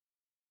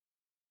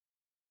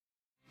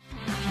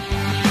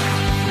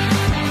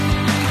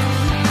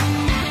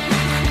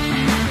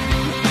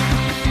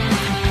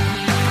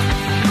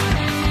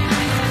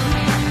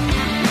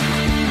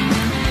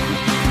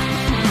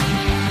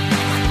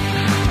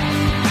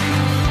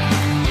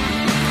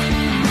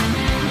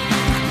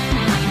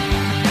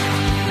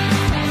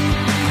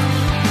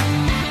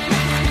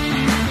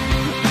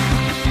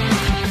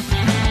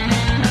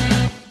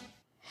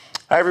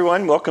Hi,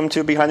 everyone. Welcome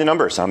to Behind the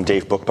Numbers. I'm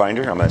Dave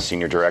Bookbinder. I'm a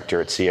senior director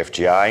at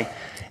CFGI.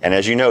 And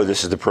as you know,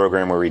 this is the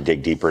program where we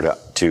dig deeper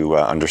to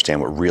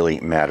understand what really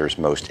matters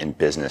most in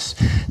business.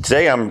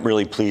 Today, I'm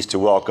really pleased to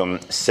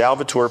welcome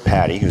Salvatore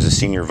Patti, who's a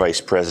senior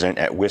vice president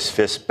at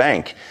WSFS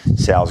Bank.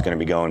 Sal's going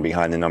to be going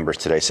behind the numbers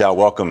today. Sal,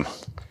 welcome.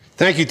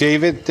 Thank you,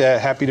 David.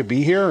 Happy to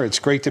be here. It's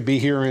great to be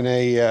here in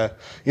a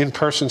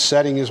in-person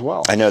setting as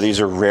well. I know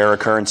these are rare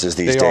occurrences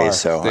these days,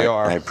 so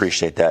I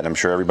appreciate that. And I'm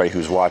sure everybody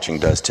who's watching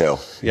does too.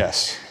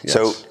 Yes.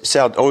 So,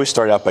 Sal, always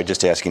start out by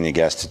just asking the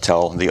guests to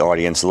tell the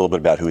audience a little bit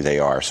about who they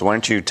are. So why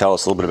don't you tell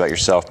us a little bit about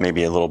yourself,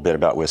 maybe a little bit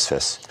about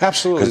WSFS?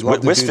 Absolutely.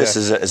 Because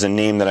WSFS is a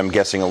name that I'm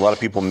guessing a lot of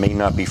people may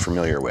not be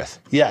familiar with.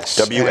 Yes.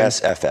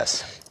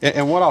 WSFS.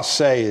 And what I'll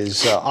say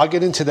is, I'll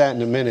get into that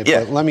in a minute,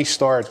 but let me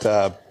start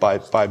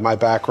by my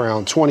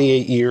background.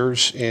 28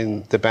 years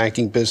in the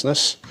banking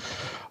business,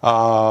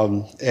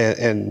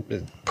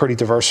 and pretty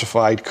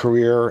diversified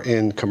career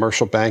in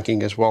commercial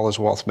banking as well as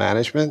wealth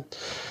management.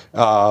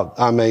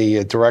 I'm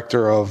a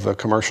director of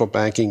commercial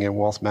banking and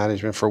wealth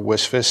management for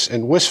WSFS,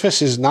 and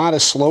WSFS is not a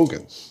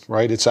slogan,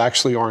 right? It's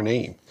actually our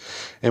name.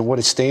 And what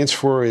it stands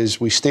for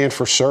is we stand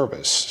for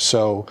service.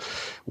 So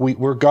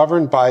we're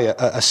governed by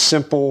a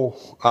simple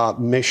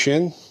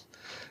mission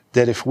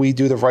that if we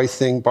do the right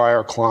thing by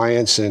our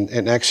clients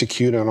and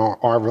execute on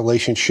our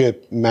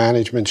relationship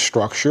management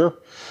structure,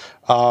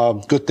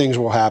 good things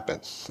will happen.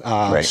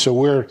 Right. So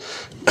we're,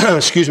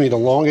 the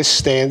longest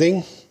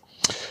standing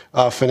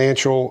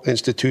financial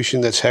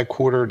institution that's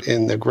headquartered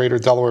in the greater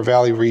Delaware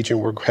Valley region.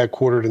 We're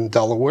headquartered in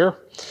Delaware.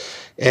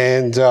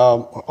 And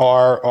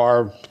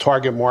our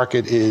target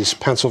market is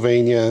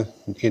Pennsylvania,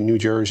 in New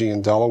Jersey,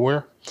 and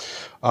Delaware.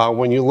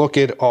 When you look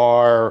at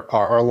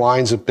our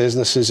lines of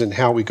businesses and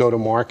how we go to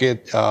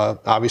market,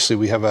 obviously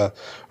we have a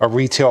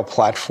retail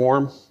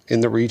platform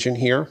in the region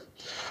here,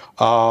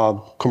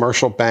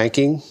 commercial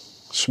banking,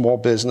 small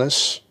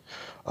business,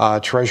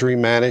 treasury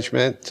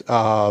management.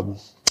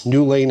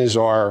 New Lane is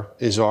our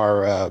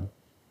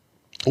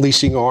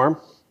leasing arm,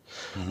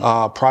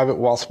 private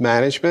wealth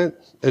management,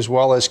 as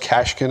well as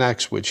Cash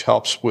Connects, which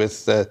helps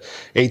with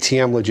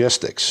ATM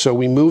logistics. So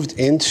we moved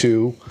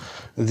into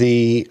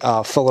the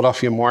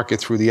Philadelphia market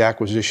through the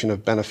acquisition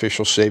of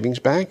Beneficial Savings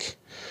Bank.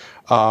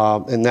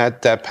 And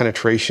that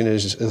penetration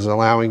is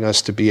allowing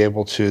us to be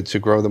able to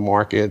grow the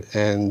market.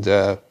 And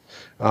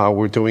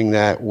we're doing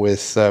that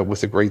with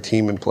a great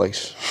team in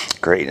place.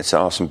 Great. It's an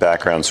awesome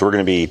background. So we're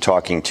going to be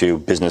talking to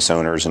business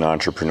owners and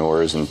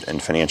entrepreneurs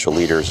and financial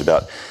leaders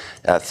about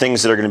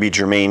things that are going to be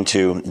germane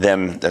to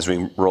them as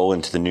we roll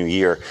into the new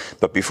year.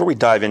 But before we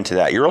dive into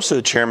that, you're also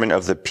the chairman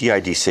of the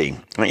PIDC. Why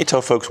don't you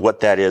tell folks what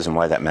that is and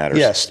why that matters?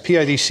 Yes,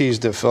 PIDC is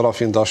the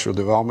Philadelphia Industrial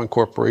Development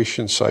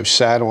Corporation. So I've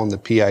sat on the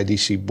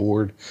PIDC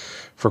board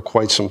for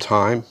quite some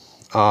time.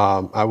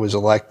 I was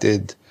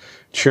elected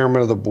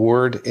chairman of the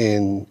board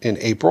in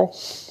April,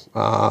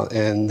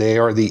 and they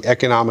are the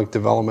economic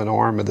development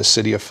arm of the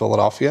city of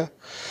Philadelphia.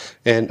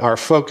 And our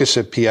focus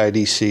at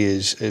PIDC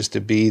is to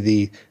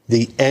be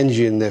the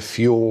engine that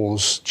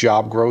fuels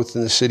job growth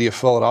in the city of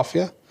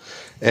Philadelphia.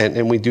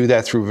 And we do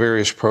that through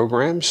various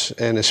programs.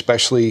 And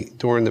especially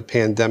during the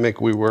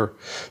pandemic, we were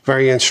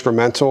very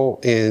instrumental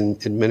in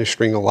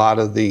administering a lot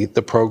of the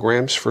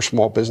programs for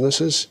small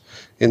businesses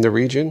in the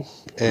region.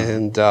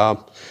 And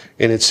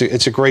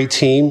it's a great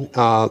team,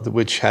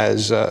 which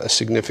has a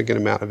significant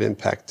amount of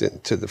impact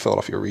to the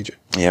Philadelphia region.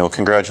 Yeah, well,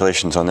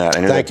 congratulations on that.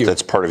 I know Thank you.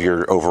 That's part of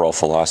your overall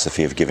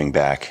philosophy of giving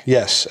back.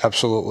 Yes,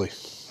 absolutely.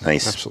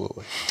 Nice.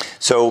 Absolutely.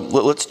 So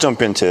let's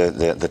jump into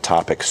the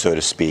topic, so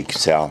to speak,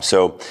 Sal.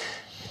 So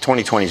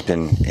 2020 has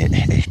been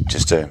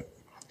just a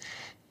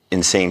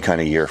insane kind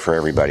of year for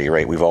everybody,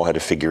 right? We've all had to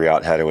figure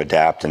out how to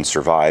adapt and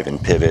survive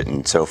and pivot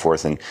and so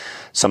forth. And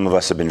some of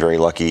us have been very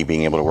lucky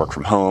being able to work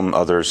from home.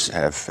 Others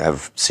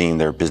have seen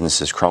their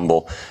businesses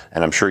crumble.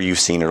 And I'm sure you've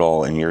seen it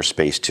all in your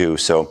space too.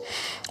 So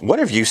what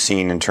have you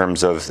seen in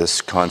terms of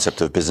this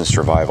concept of business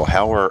survival?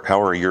 How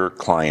are your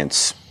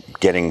clients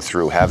getting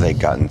through? Have they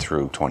gotten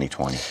through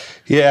 2020?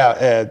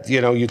 Yeah,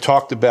 you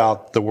talked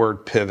about the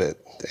word pivot.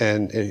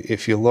 And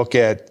if you look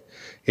at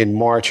in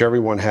March,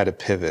 everyone had to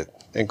pivot.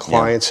 And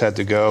clients had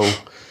to go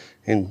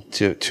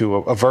into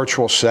a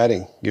virtual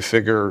setting. You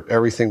figure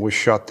everything was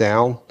shut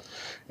down,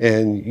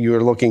 and you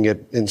were looking at,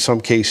 in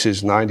some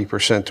cases,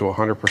 90% to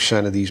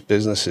 100% of these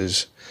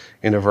businesses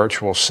in a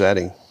virtual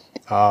setting.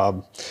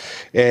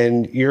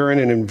 And you're in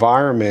an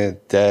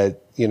environment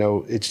that,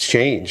 it's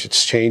changed.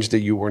 It's changed that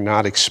you were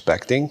not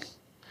expecting.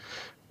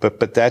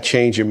 But that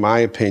change, in my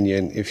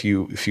opinion, if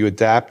you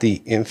adapt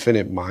the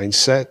infinite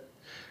mindset,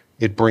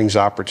 it brings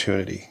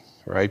opportunity.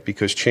 Right?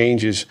 Because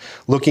change is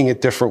looking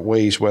at different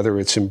ways, whether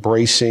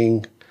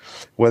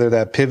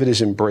that pivot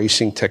is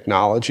embracing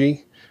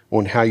technology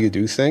on how you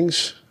do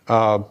things.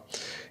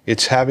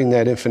 It's having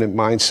that infinite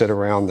mindset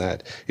around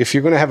that. If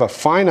you're going to have a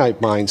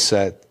finite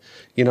mindset,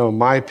 in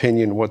my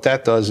opinion, what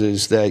that does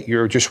is that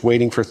you're just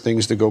waiting for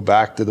things to go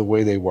back to the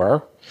way they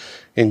were.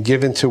 And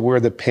given to where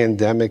the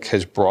pandemic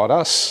has brought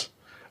us,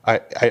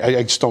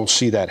 I just don't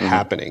see that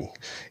happening.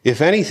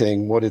 If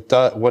anything, what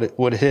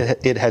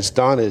it has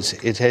done is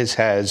it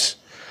has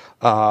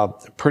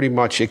pretty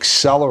much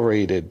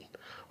accelerated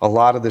a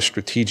lot of the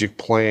strategic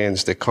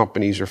plans that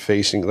companies are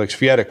facing. Like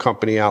if you had a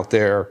company out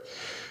there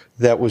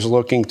that was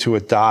looking to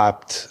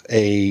adopt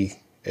a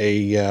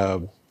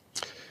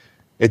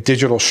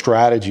digital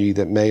strategy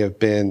that may have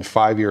been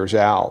 5 years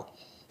out,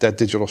 that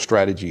digital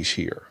strategy is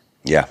here.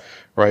 Yeah.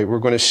 Right. We're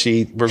going to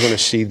see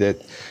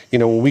that,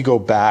 when we go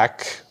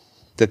back,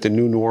 that the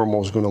new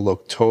normal is going to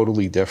look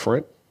totally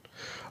different,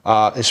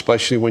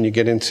 especially when you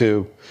get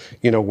into,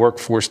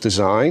 workforce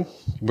design,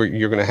 where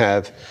you're going to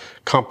have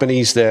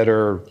companies that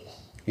are,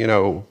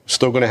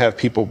 still going to have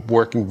people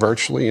working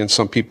virtually and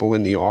some people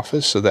in the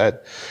office. So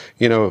that,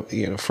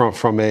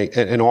 from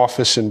an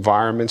office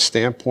environment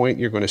standpoint,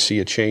 you're going to see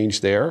a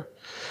change there.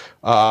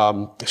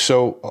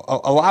 So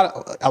a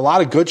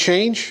lot of good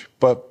change,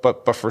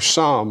 but for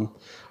some,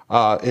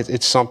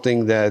 it's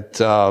something that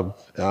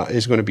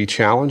is going to be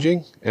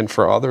challenging, and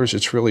for others,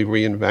 it's really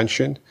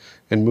reinvention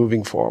and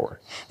moving forward.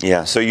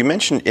 Yeah. So you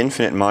mentioned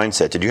infinite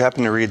mindset. Did you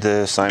happen to read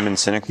the Simon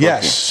Sinek book?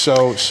 Yes.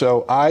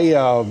 So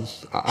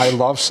I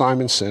love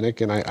Simon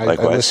Sinek, and I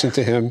listen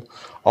to him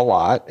a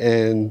lot,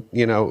 and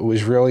it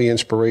was really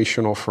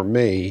inspirational for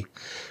me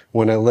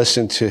when I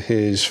listened to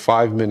his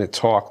 5-minute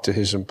talk to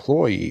his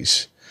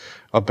employees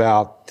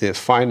about the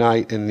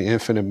finite and the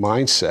infinite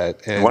mindset.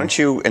 And why don't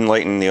you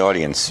enlighten the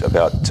audience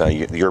about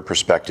your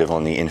perspective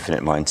on the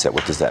infinite mindset?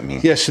 What does that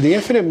mean? Yeah, so the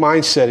infinite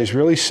mindset is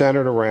really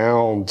centered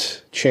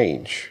around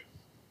change,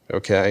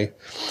 okay,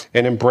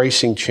 and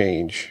embracing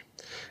change,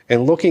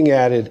 and looking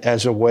at it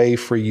as a way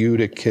for you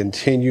to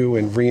continue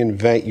and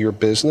reinvent your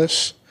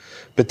business.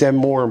 But then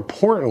more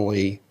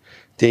importantly,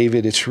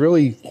 David, it's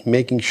really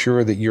making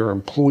sure that your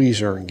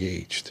employees are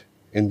engaged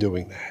in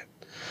doing that.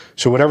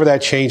 So whatever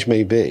that change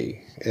may be.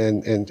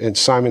 And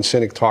Simon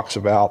Sinek talks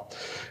about,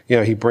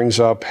 he brings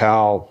up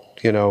how,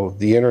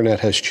 the internet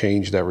has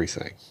changed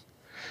everything.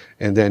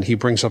 And then he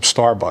brings up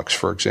Starbucks,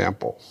 for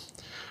example,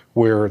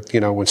 where,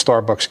 when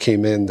Starbucks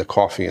came in, the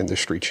coffee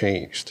industry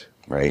changed.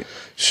 Right.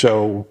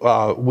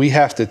 So we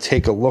have to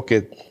take a look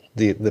at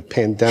the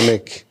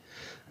pandemic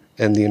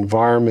and the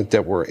environment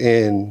that we're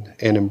in,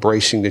 and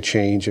embracing the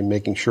change and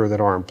making sure that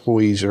our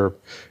employees are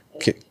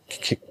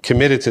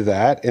committed to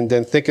that. And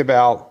then think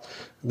about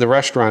the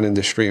restaurant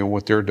industry and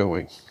what they're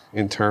doing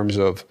in terms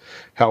of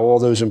how all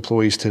those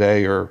employees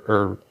today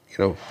are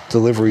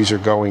deliveries are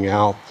going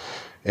out,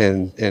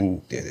 and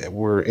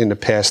we're in the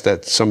past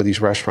that some of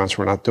these restaurants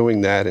were not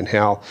doing that, and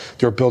how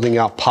they're building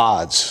out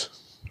pods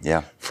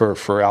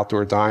for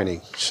outdoor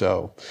dining.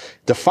 So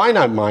the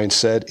finite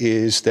mindset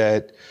is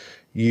that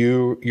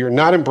you're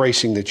not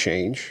embracing the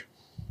change,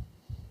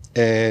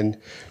 and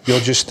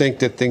you'll just think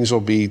that things will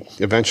be,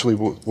 eventually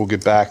we'll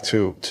get back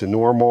to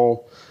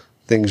normal.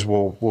 Things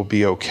will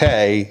be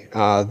okay.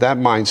 That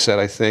mindset,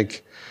 I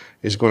think,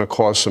 is going to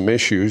cause some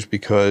issues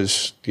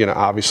because,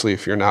 obviously,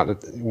 if you're not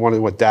want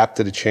to adapt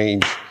to the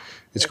change,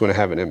 it's going to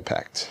have an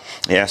impact.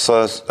 Yeah, I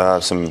saw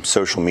some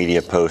social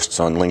media posts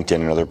on LinkedIn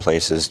and other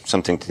places,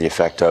 something to the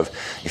effect of,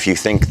 if you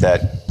think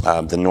that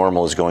the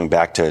normal is going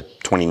back to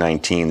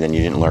 2019, then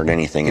you didn't learn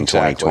anything in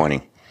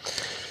 2020.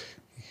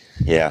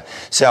 Yeah.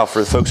 Sal,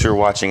 for the folks who are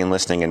watching and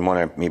listening and want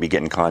to maybe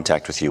get in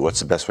contact with you, what's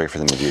the best way for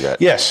them to do that?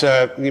 Yes,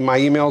 my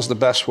email is the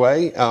best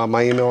way.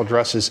 My email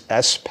address is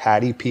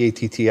spatti,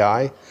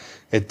 P-A-T-T-I,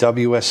 at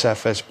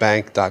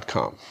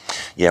WSFSbank.com.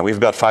 Yeah, we have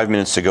about 5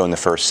 minutes to go in the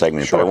first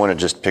segment, Sure. but I want to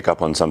just pick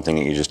up on something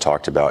that you just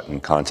talked about in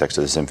context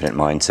of this infinite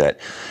mindset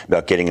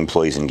about getting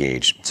employees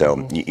engaged.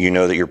 So you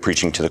know that you're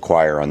preaching to the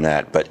choir on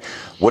that, but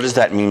what does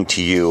that mean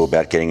to you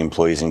about getting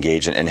employees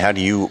engaged, and how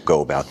do you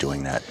go about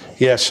doing that?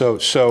 Yeah, so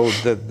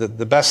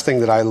the best thing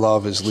that I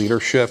love is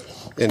leadership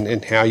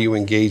and how you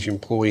engage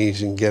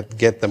employees and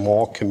get them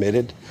all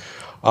committed,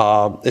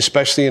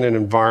 especially in an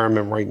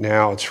environment right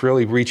now. It's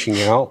really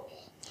reaching out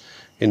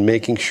and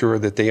making sure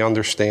that they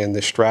understand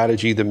the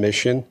strategy, the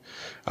mission.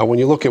 When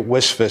you look at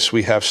WSFS,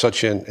 we have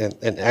such an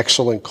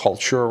excellent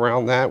culture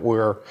around that,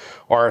 where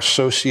our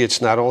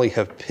associates not only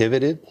have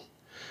pivoted,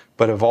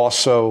 but have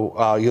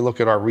also, you look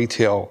at our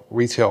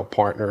retail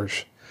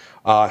partners,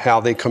 how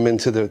they come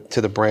into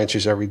the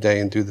branches every day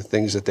and do the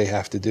things that they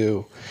have to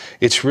do.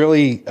 It's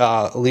really,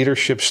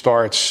 leadership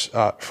starts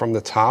from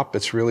the top.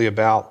 It's really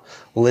about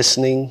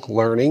listening,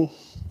 learning,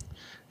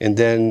 and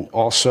then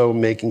also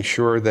making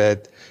sure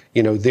that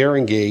they're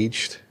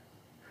engaged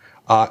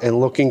and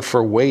looking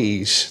for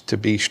ways to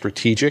be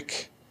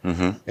strategic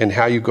and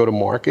how you go to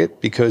market.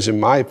 Because in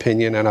my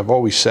opinion, and I've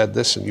always said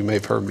this, and you may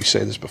have heard me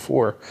say this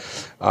before,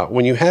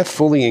 when you have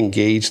fully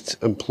engaged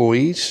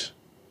employees,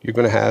 you're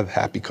going to have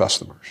happy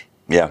customers.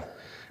 Yeah.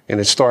 And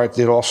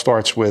it all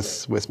starts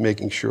with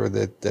making sure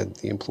that the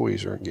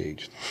employees are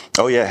engaged.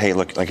 Oh yeah. Hey,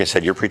 look, like I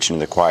said, you're preaching to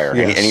the choir.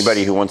 Yes.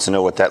 Anybody who wants to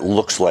know what that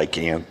looks like,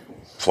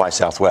 fly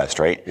Southwest,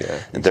 right? Yeah,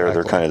 exactly.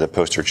 They're kind of the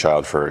poster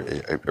child for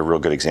a real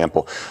good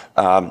example.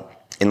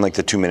 In like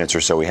the 2 minutes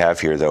or so we have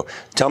here, though,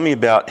 tell me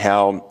about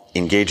how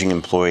engaging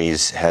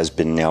employees has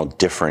been now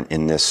different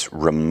in this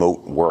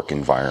remote work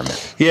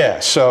environment? Yeah.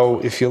 So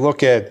if you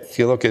look at,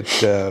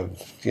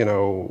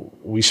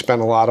 we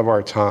spend a lot of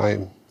our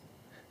time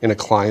in a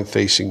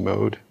client-facing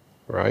mode,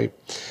 right?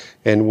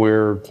 And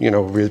we're,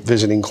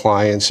 visiting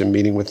clients and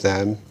meeting with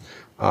them.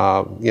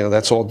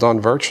 That's all done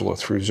virtual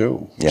through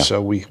Zoom. Yeah.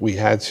 So we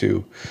had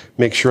to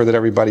make sure that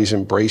everybody's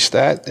embraced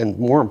that, and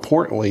more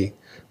importantly,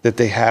 that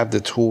they have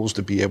the tools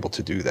to be able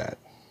to do that.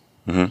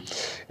 Mm-hmm.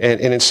 And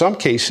in some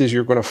cases,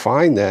 you're going to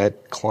find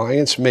that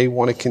clients may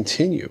want to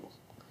continue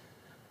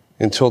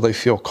until they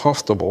feel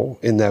comfortable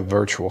in that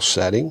virtual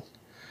setting,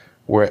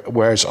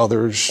 whereas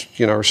others,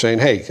 are saying,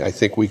 hey, I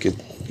think we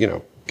could,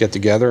 get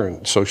together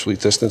and socially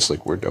distance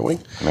like we're doing,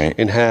 right,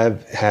 and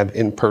have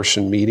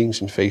in-person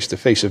meetings and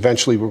face-to-face.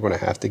 Eventually, we're going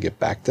to have to get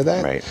back to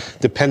that, right,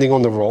 depending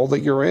on the role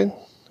that you're in.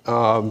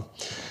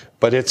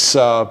 But it's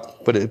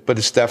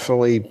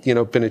definitely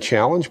been a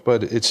challenge.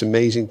 But it's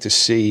amazing to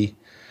see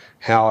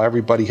how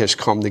everybody has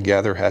come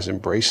together, has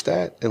embraced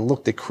that, and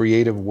looked at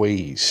creative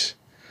ways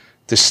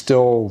to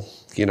still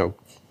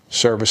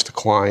service the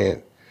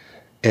client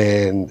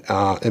and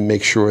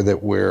make sure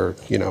that we're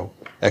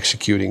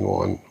executing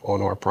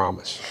on our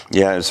promise.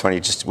 Yeah, it's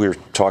funny. We were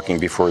talking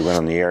before we went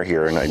on the air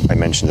here, and I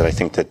mentioned that I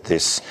think that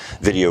this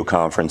video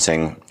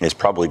conferencing is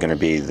probably going to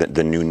be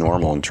the new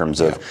normal in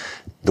terms of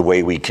the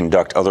way we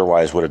conduct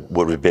otherwise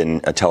would have been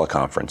a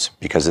teleconference,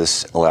 because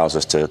this allows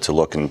us to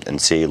look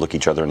and see, look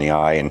each other in the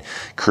eye and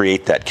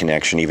create that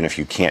connection even if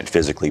you can't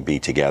physically be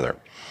together.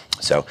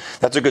 So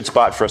that's a good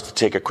spot for us to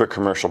take a quick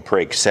commercial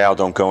break. Sal,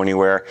 don't go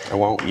anywhere. I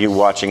won't. You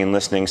watching and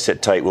listening,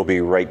 sit tight. We'll be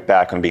right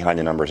back on Behind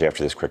the Numbers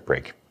after this quick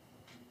break.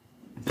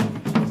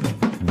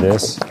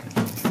 This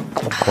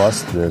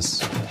plus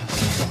this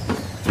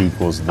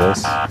equals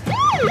this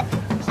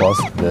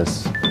plus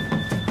this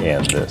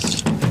and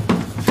this.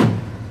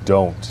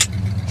 Don't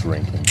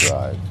drink and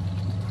drive.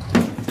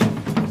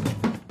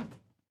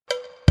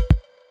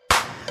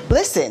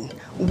 Listen,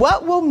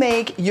 what will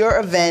make your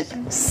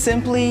event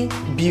simply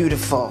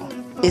beautiful?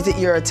 Is it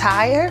your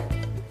attire,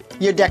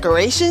 your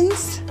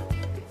decorations,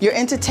 your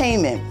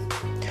entertainment?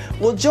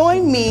 Well,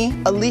 join me,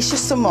 Alicia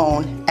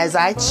Simone, as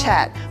I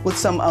chat with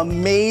some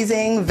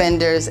amazing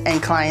vendors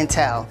and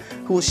clientele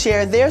who will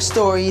share their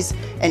stories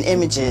and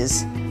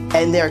images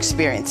and their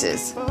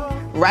experiences.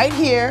 Right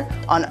here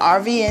on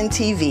RVN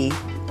TV,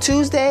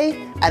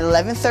 Tuesday at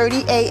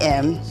 11:30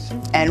 a.m.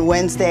 and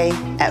Wednesday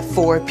at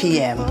 4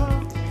 p.m.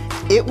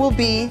 It will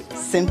be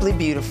simply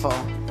beautiful.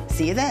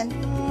 See you then.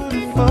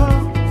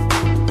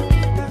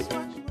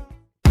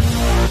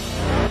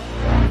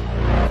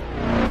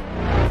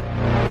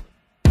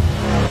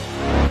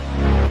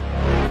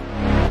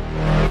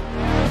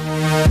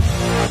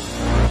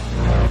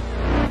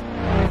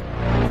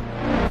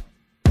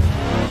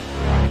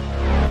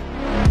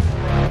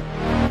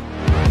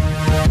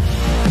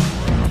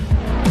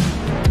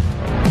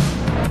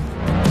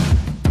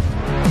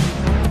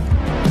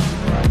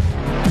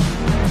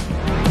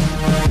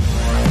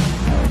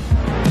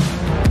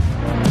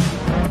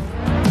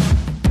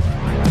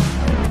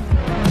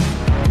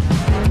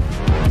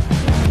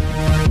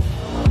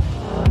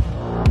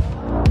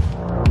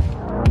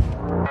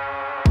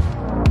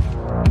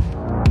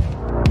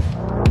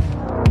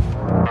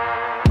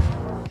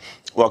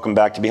 Welcome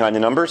back to Behind the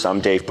Numbers. I'm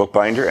Dave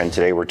Bookbinder, and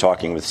today we're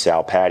talking with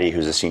Sal Patti,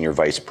 who's a Senior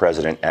Vice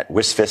President at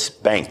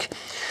Wisfis Bank.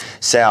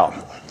 Sal,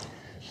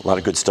 a lot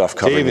of good stuff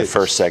covered in the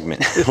first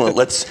segment.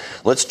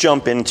 Let's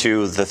jump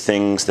into the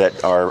things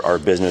that our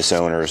business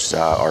owners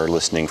are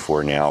listening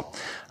for now.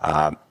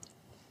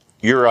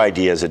 Your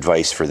ideas,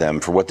 advice for them,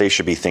 for what they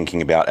should be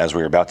thinking about as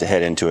we're about to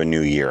head into a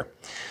new year.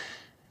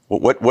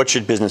 What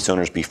should business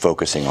owners be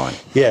focusing on?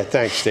 Yeah,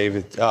 thanks,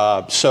 David.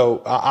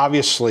 So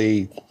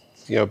obviously,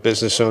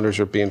 business owners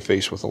are being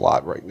faced with a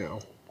lot right now,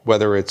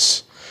 whether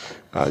it's,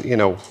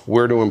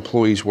 where do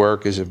employees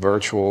work? Is it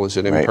virtual? Is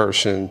it in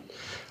person?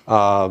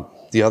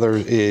 The other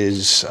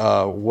is,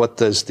 what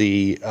does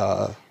the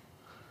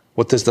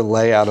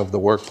layout of the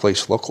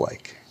workplace look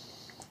like?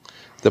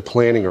 The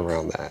planning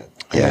around that.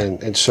 Yeah.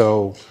 And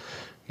so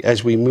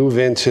as we move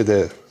into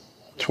the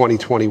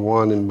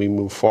 2021 and we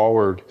move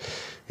forward,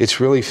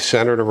 it's really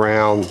centered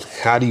around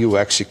how do you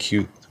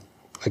execute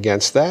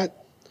against that?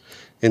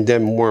 And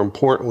then more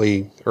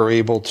importantly, are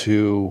able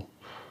to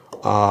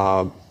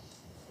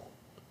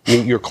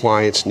meet your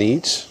clients'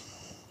 needs,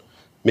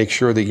 make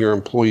sure that your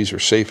employees are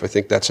safe. I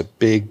think that's a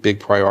big,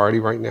 big priority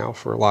right now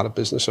for a lot of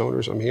business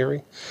owners I'm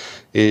hearing.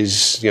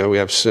 Is, we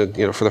have said,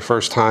 for the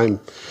first time,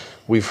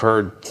 we've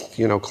heard,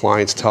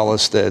 clients tell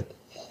us that,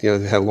 they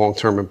had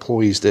long-term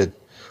employees that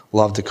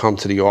love to come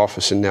to the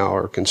office and now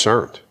are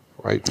concerned.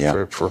 Right,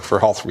 yeah. for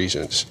health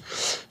reasons.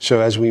 So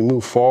as we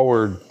move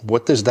forward,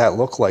 what does that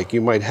look like? You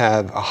might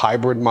have a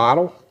hybrid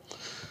model,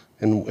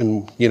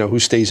 and who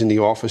stays in the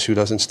office, who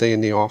doesn't stay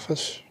in the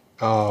office.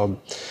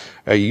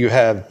 You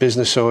have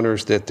business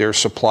owners that their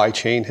supply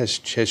chain has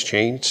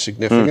changed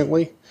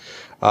significantly.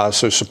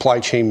 So supply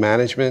chain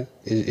management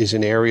is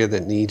an area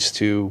that needs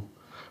to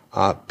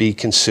be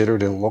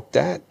considered and looked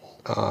at.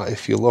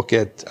 If you look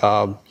at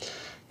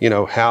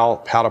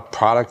how the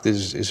product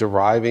is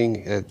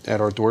arriving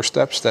at our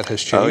doorsteps. That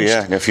has changed. Oh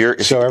yeah.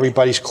 And so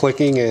everybody's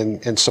clicking,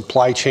 and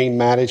supply chain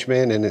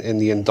management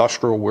and the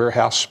industrial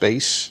warehouse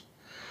space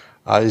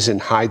is in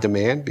high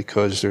demand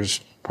because there's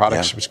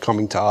products that's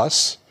coming to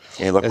us.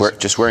 Yeah, look, we're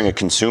just wearing a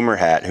consumer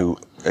hat.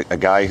 A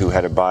guy who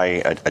had to buy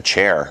a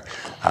chair,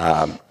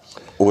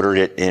 ordered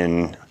it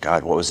in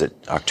what was it,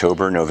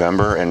 October,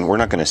 November, and we're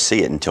not going to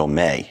see it until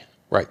May.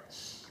 Right.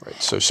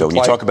 So when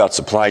you talk about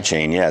supply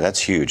chain, that's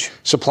huge.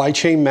 Supply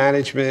chain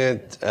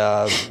management,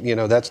 there's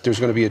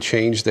going to be a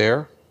change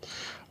there.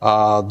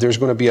 There's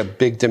going to be a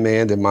big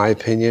demand, in my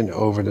opinion,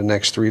 over the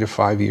next 3 to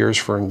 5 years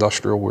for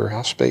industrial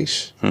warehouse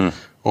space.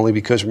 Only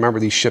because, remember,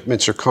 these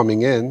shipments are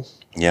coming in.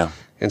 Yeah.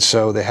 And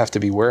so they have to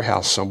be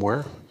warehoused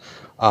somewhere.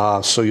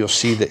 So you'll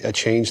see a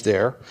change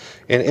there.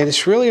 And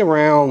it's really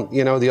around,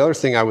 the other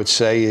thing I would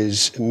say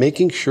is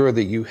making sure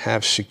that you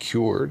have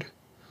secured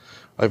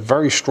a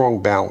very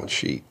strong balance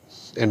sheet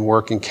and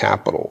working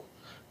capital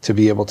to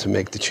be able to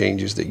make the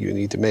changes that you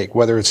need to make,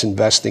 whether it's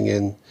investing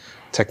in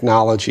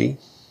technology,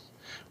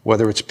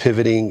 whether it's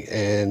pivoting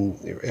and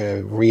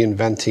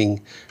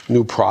reinventing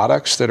new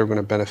products that are going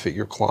to benefit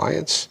your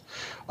clients.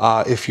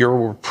 If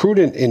you're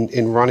prudent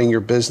in running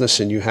your business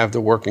and you have the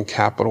working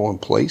capital in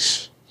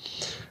place,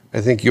 I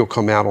think you'll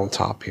come out on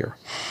top here.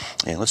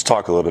 Yeah, let's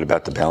talk a little bit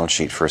about the balance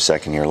sheet for a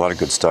second here. A lot of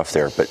good stuff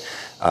there. But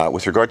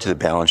with regard to the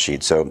balance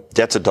sheet, so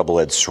debt's a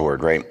double-edged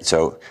sword, right?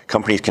 So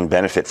companies can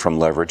benefit from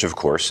leverage, of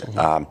course.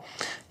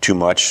 Too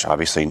much,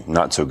 obviously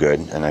not so good.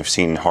 And I've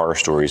seen horror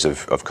stories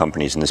of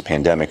companies in this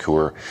pandemic who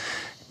were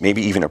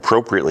maybe even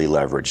appropriately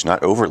leveraged,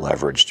 not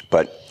over-leveraged,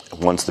 but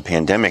once the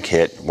pandemic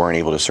hit, weren't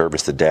able to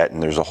service the debt,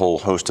 and there's a whole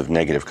host of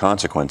negative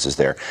consequences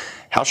there.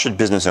 How should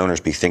business owners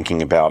be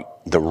thinking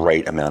about the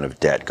right amount of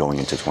debt going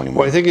into 21?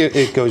 Well, I think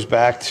it goes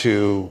back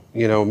to,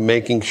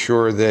 making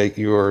sure that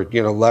your,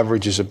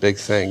 leverage is a big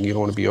thing. You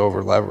don't want to be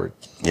over leveraged,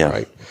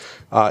 right?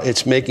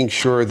 It's making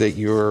sure that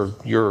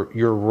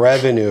your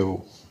revenue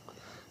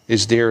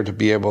is there to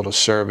be able to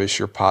service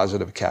your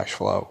positive cash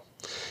flow.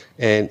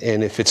 And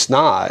if it's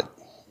not,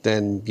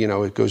 then,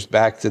 it goes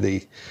back to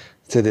the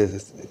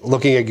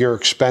looking at your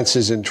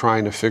expenses and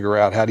trying to figure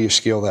out how do you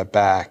scale that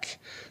back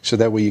so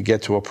that way you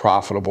get to a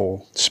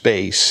profitable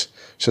space,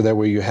 so that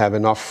way you have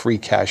enough free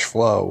cash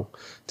flow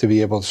to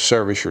be able to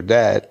service your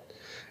debt,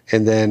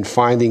 and then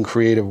finding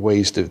creative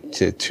ways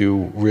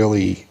to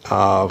really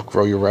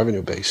grow your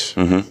revenue base.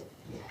 Mm-hmm.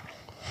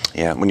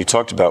 Yeah, when you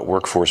talked about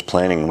workforce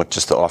planning, what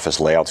just the office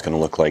layout's going to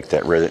look like,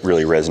 that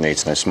really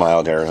resonates. And I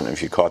smiled there. I don't know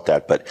if you caught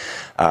that, but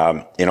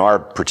in our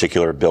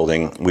particular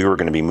building, we were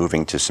going to be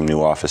moving to some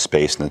new office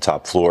space in the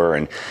top floor,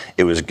 and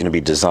it was going to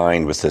be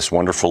designed with this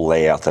wonderful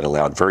layout that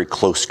allowed very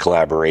close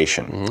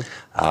collaboration. Mm-hmm.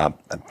 I'm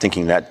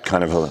thinking that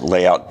kind of a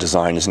layout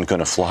design isn't going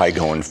to fly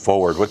going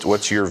forward.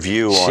 What's your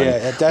view on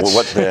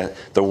what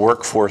the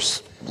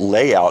workforce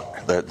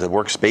layout, the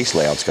workspace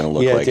layout's going to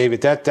look like? Yeah,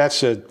 David,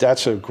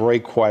 that's a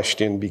great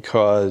question,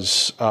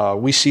 because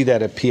we see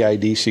that at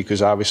PIDC,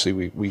 because obviously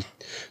we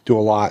do a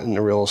lot in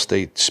the real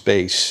estate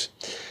space,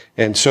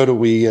 and so do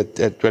we at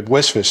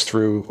WISFIS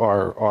through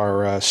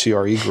our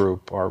CRE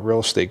group, our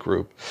real estate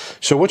group.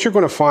 So what you're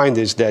going to find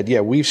is that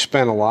we've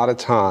spent a lot of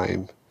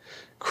time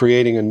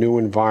creating a new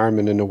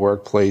environment in the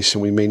workplace,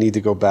 and we may need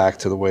to go back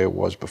to the way it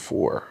was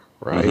before.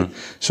 Right. Mm-hmm.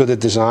 So the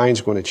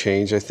design's going to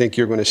change. I think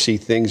you're going to see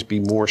things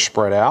be more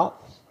spread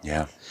out.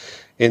 Yeah.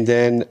 And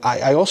then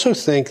I also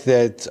think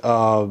that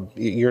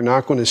you're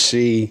not going to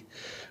see,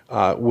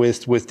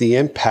 with the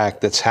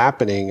impact that's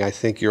happening, I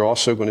think you're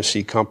also going to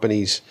see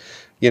companies,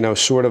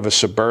 sort of a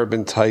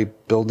suburban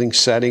type building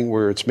setting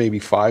where it's maybe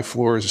 5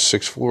 floors or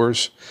 6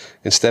 floors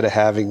instead of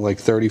having like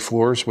 30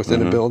 floors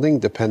within a building,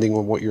 depending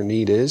on what your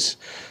need is.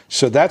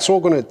 So that's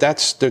all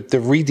that's the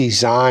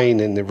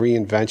redesign and the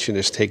reinvention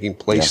is taking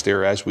place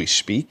there as we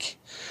speak.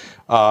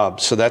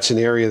 So that's an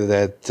area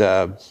that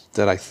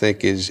I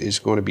think is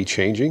going to be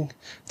changing,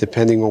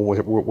 depending on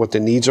what the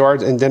needs are.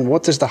 And then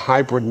what does the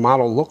hybrid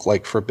model look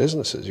like for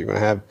businesses? You're going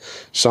to have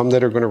some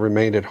that are going to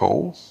remain at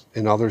home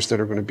and others that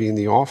are going to be in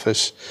the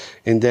office.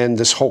 And then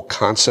this whole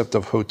concept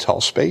of hotel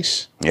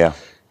space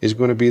is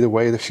going to be the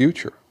way of the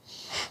future.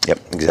 Yep,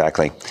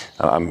 exactly.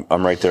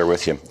 I'm right there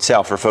with you.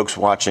 Sal, for folks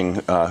watching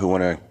who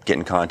want to get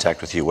in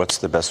contact with you, what's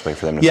the best way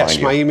for them to find you?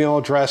 Yes, my email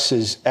address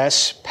is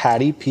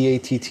spatti,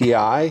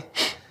 P-A-T-T-I,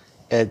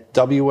 at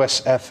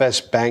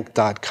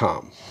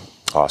wsfsbank.com.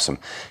 Awesome.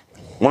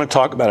 I want to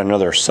talk about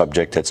another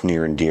subject that's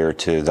near and dear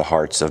to the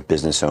hearts of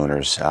business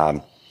owners,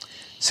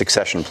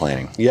 succession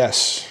planning.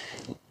 Yes.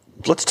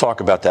 Let's talk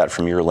about that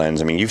from your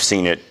lens. I mean, you've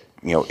seen it,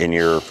 in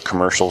your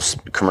commercial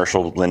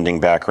lending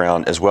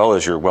background as well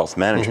as your wealth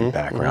management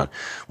background.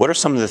 What are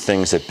some of the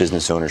things that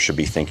business owners should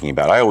be thinking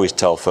about? I always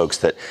tell folks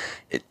that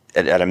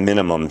at a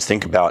minimum,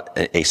 think about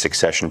a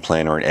succession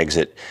plan or an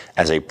exit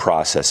as a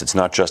process. It's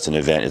not just an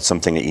event. It's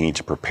something that you need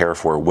to prepare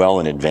for well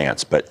in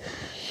advance. But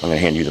I'm going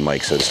to hand you the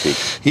mic, so to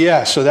speak.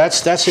 Yeah, so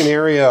that's an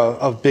area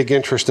of big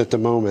interest at the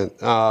moment.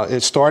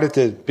 It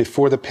started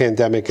before the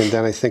pandemic, and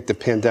then I think the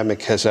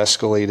pandemic has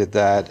escalated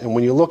that. And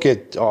when you look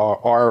at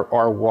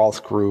our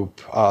wealth group,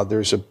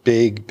 there's a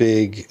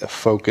big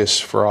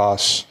focus for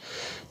us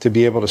to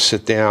be able to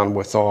sit down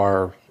with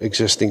our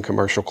existing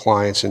commercial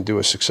clients and do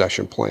a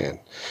succession plan.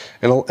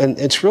 And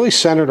it's really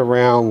centered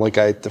around,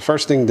 the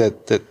first thing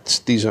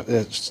that these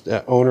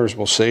owners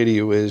will say to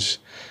you is,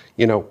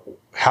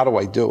 how do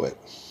I do it?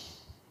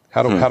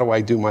 How do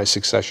I do my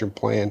succession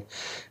plan?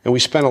 And we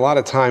spend a lot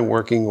of time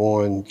working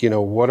on,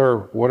 what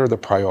are the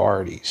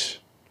priorities,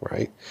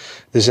 right?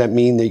 Does that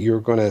mean that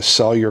you're going to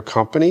sell your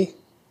company?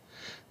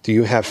 Do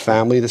you have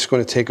family that's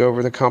going to take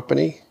over the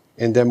company?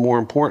 And then more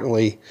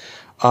importantly,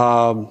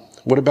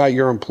 what about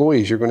your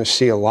employees? You're going to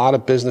see a lot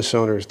of business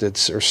owners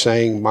that are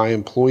saying, my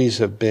employees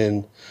have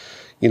been,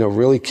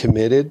 really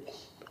committed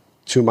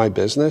to my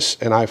business,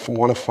 and I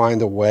want to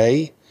find a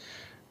way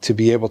to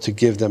be able to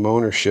give them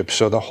ownership.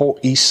 So the whole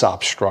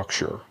ESOP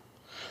structure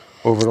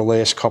over the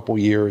last couple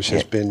years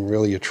has been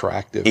really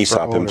attractive.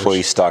 ESOP,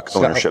 employee stock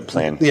ownership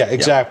plan. Yeah,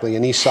 exactly.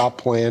 An ESOP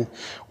plan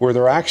where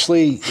they're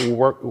actually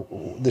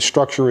the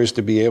structure is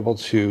to be able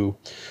to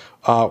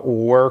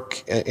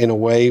work in a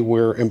way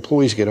where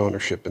employees get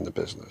ownership in the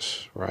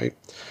business, right?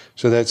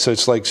 So then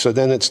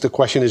it's the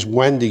question is,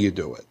 when do you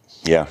do it?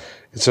 Yeah.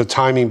 And so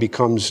timing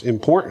becomes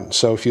important.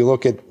 So if you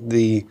look at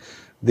the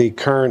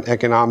current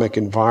economic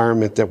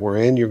environment that we're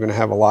in, you're going to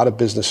have a lot of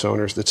business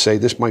owners that say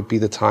this might be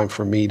the time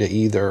for me to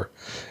either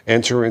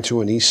enter into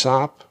an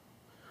ESOP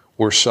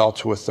or sell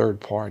to a third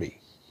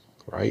party,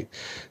 right?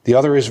 The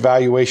other is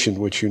valuation,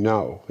 which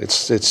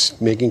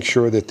it's making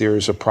sure that there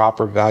is a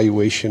proper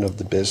valuation of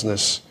the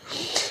business,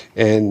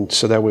 and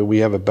so that way we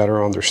have a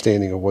better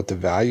understanding of what the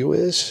value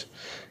is.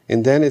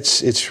 And then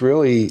it's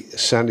really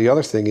the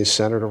other thing is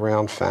centered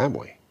around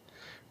family,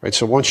 right?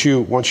 So once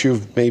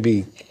you've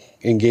maybe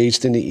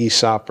engaged in the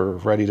ESOP or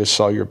ready to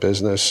sell your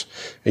business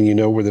and you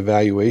know where the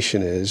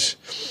valuation is,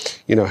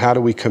 how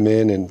do we come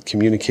in and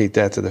communicate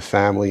that to the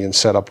family and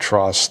set up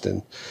trust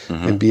and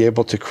be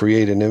able to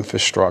create an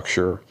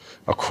infrastructure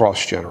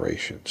across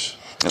generations?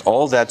 And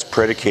all that's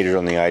predicated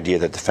on the idea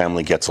that the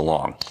family gets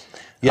along.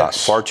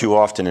 Yes. Far too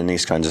often in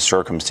these kinds of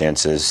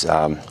circumstances,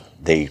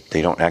 they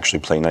don't actually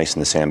play nice in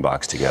the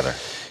sandbox together.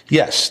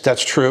 Yes,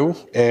 that's true.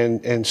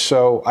 And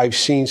so I've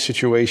seen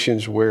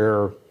situations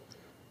where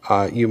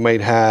you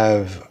might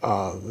have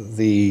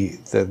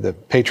the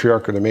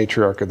patriarch or the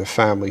matriarch of the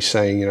family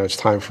saying, it's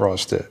time for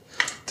us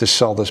to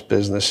sell this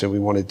business, and we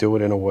want to do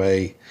it in a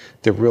way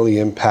that really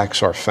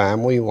impacts our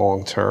family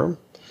long term.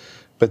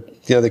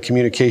 But the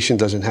communication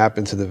doesn't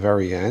happen to the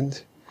very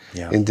end.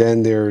 Yeah. And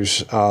then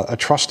there's a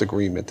trust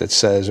agreement that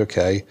says,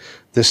 okay,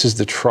 this is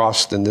the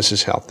trust, and this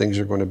is how things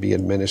are going to be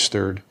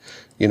administered,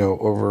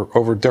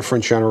 over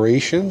different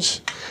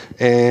generations.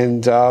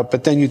 And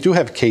but then you do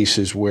have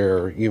cases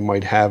where you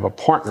might have a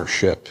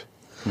partnership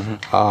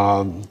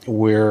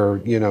where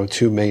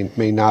two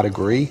may not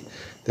agree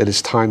that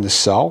it's time to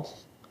sell.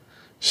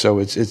 So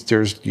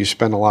you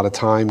spend a lot of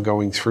time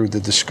going through the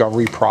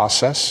discovery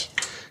process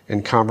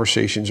and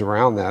conversations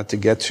around that to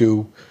get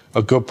to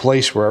a good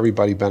place where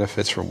everybody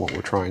benefits from what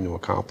we're trying to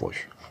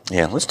accomplish.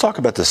 Yeah, let's talk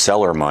about the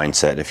seller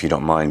mindset, if you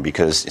don't mind,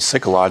 because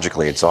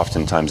psychologically it's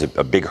oftentimes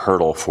a big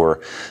hurdle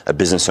for a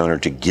business owner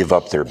to give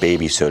up their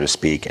baby, so to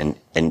speak, and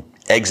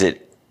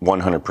exit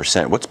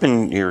 100%. What's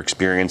been your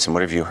experience, and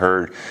what have you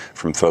heard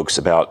from folks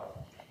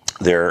about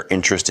their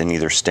interest in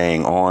either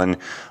staying on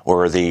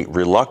or the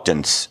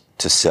reluctance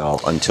to sell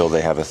until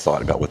they have a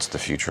thought about what's the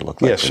future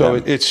look like? Yeah, so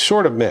it's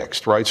sort of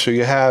mixed, right? So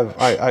you have,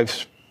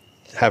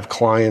 I've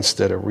clients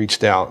that have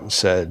reached out and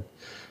said,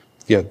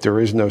 there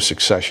is no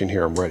succession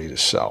here, I'm ready to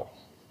sell.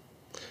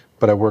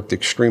 But I worked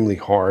extremely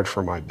hard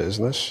for my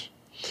business.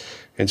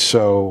 And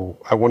so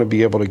I want to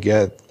be able to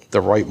get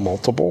the right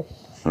multiple,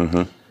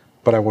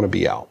 but I want to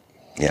be out.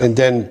 Yeah. And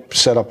then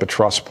set up a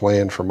trust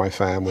plan for my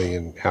family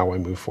and how I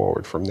move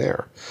forward from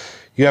there.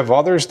 You have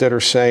others that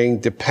are saying,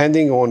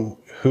 depending on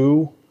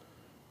who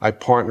I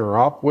partner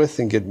up with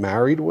and get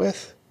married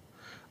with,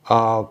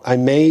 I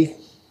may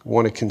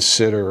want to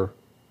consider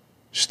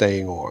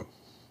staying on.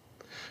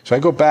 So I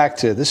go back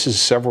to, this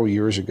is several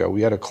years ago,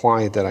 we had a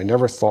client that I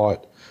never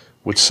thought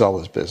would sell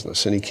his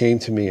business. And he came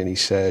to me and he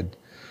said,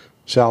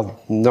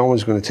 Sal, no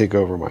one's going to take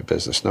over my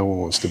business. No one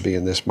wants to be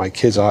in this. My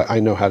kids, I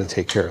know how to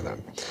take care of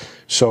them.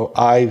 So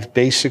I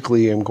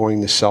basically am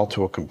going to sell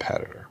to a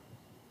competitor.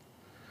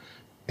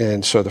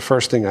 And so the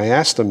first thing I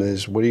asked him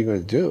is, what are you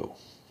going to do?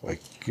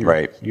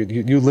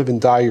 You live and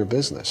die your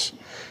business.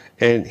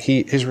 And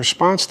his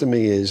response to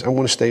me is, I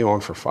want to stay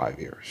on for 5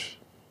 years.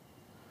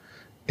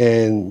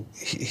 And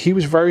he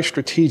was very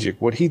strategic.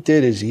 What he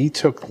did is he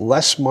took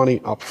less money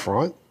up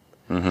front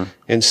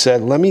and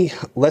said,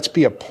 let's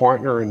be a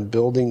partner in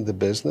building the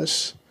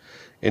business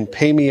and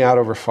pay me out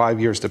over 5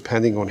 years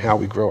depending on how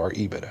we grow our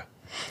EBITDA.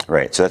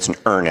 Right, so that's an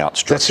earn-out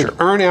structure. That's an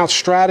earn-out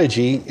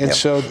strategy. And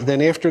so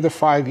then after the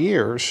 5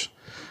 years,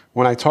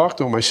 when I talked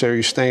to him, I said, are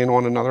you staying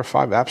on another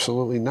 5?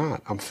 Absolutely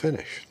not. I'm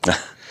finished.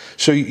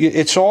 So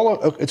it's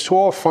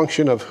all a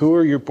function of who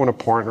are you going to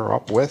partner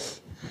up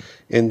with,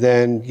 and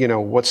then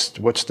what's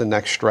the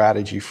next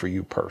strategy for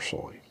you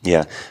personally.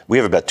 Yeah, we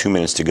have about 2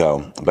 minutes to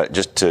go, but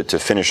just to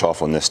finish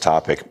off on this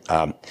topic,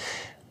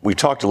 we've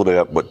talked a little bit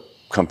about what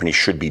companies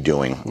should be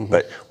doing,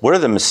 but what are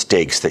the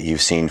mistakes that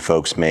you've seen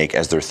folks make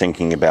as they're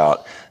thinking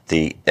about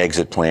the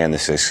exit plan, the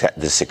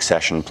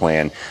succession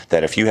plan,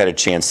 that if you had a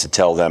chance to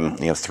tell them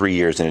 3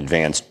 years in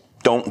advance,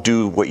 don't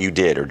do what you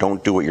did or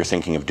don't do what you're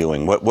thinking of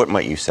doing, what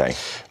might you say?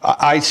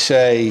 I'd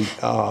say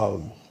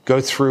go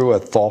through a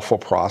thoughtful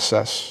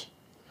process.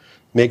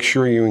 Make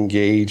sure you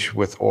engage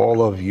with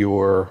all of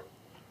your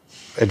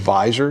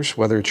advisors,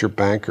 whether it's your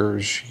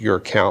bankers, your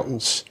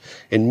accountants,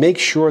 and make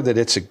sure that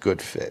it's a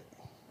good fit.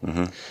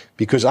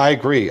 Because I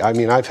agree. I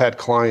mean, I've had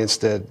clients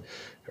that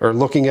are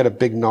looking at a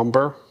big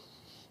number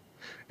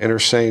and are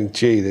saying,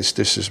 gee,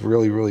 this is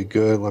really, really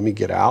good. Let me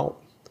get out.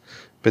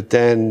 But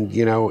then,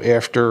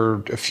 after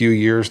a few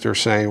years, they're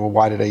saying, well,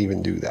 why did I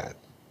even do that?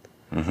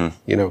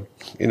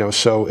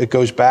 So it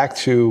goes back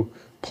to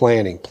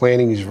planning.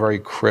 Planning is very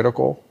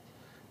critical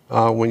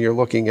when you're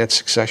looking at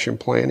succession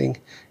planning,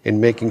 and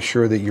making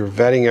sure that you're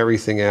vetting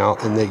everything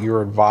out and that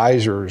your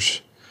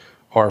advisors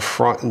are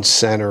front and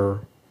center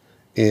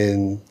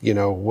in,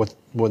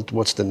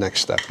 what's the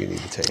next step you need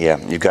to take. Yeah,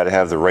 you've got to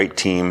have the right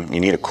team. You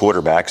need a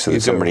quarterback so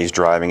that somebody's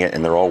driving it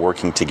and they're all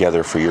working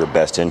together for your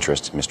best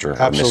interest,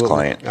 Mr. Miss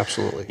Client.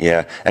 Absolutely.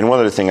 Yeah, and one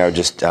other thing I would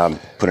just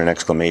put an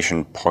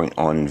exclamation point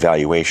on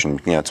valuation.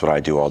 That's what I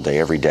do all day,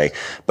 every day.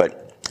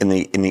 But in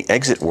the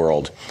exit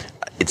world,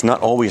 it's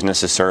not always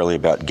necessarily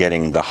about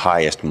getting the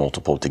highest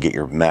multiple to get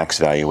your max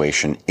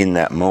valuation in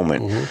that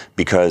moment,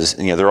 because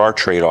there are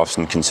trade-offs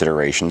and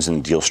considerations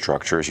and deal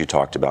structure, as you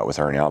talked about with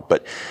earnout.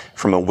 But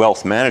from a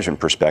wealth management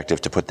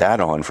perspective, to put that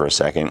on for a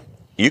second,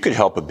 you could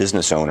help a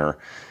business owner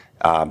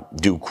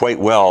do quite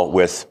well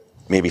with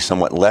maybe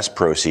somewhat less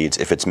proceeds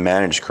if it's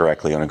managed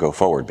correctly on a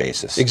go-forward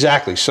basis.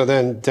 Exactly. So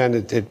then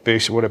it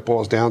basically what it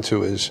boils down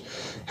to is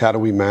how do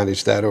we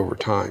manage that over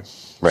time?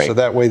 Right. So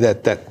that way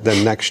that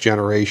the next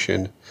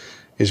generation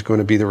is going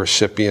to be the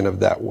recipient of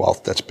that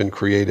wealth that's been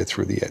created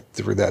through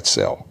that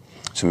sale.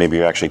 So maybe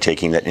you're actually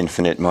taking that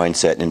infinite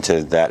mindset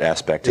into that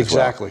aspect as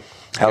well. Exactly.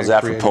 How's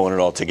that for pulling it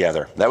all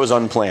together? That was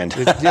unplanned.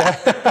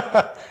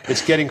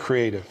 It's getting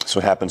creative. That's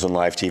what happens on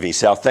live TV.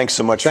 Sal, thanks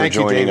so much for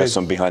joining us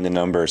on Behind the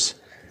Numbers.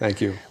 Thank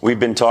you. We've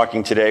been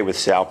talking today with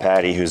Sal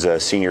Patti, who's a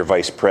Senior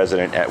Vice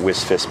President at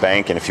WisFist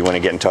Bank. And if you want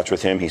to get in touch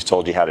with him, he's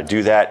told you how to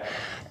do that.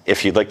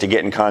 If you'd like to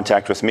get in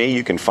contact with me,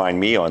 you can find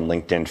me on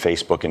LinkedIn,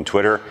 Facebook, and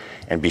Twitter.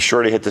 And be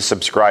sure to hit the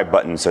subscribe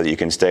button so that you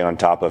can stay on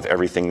top of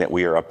everything that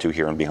we are up to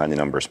here on Behind the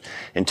Numbers.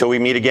 Until we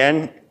meet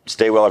again,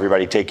 stay well,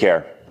 everybody. Take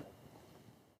care.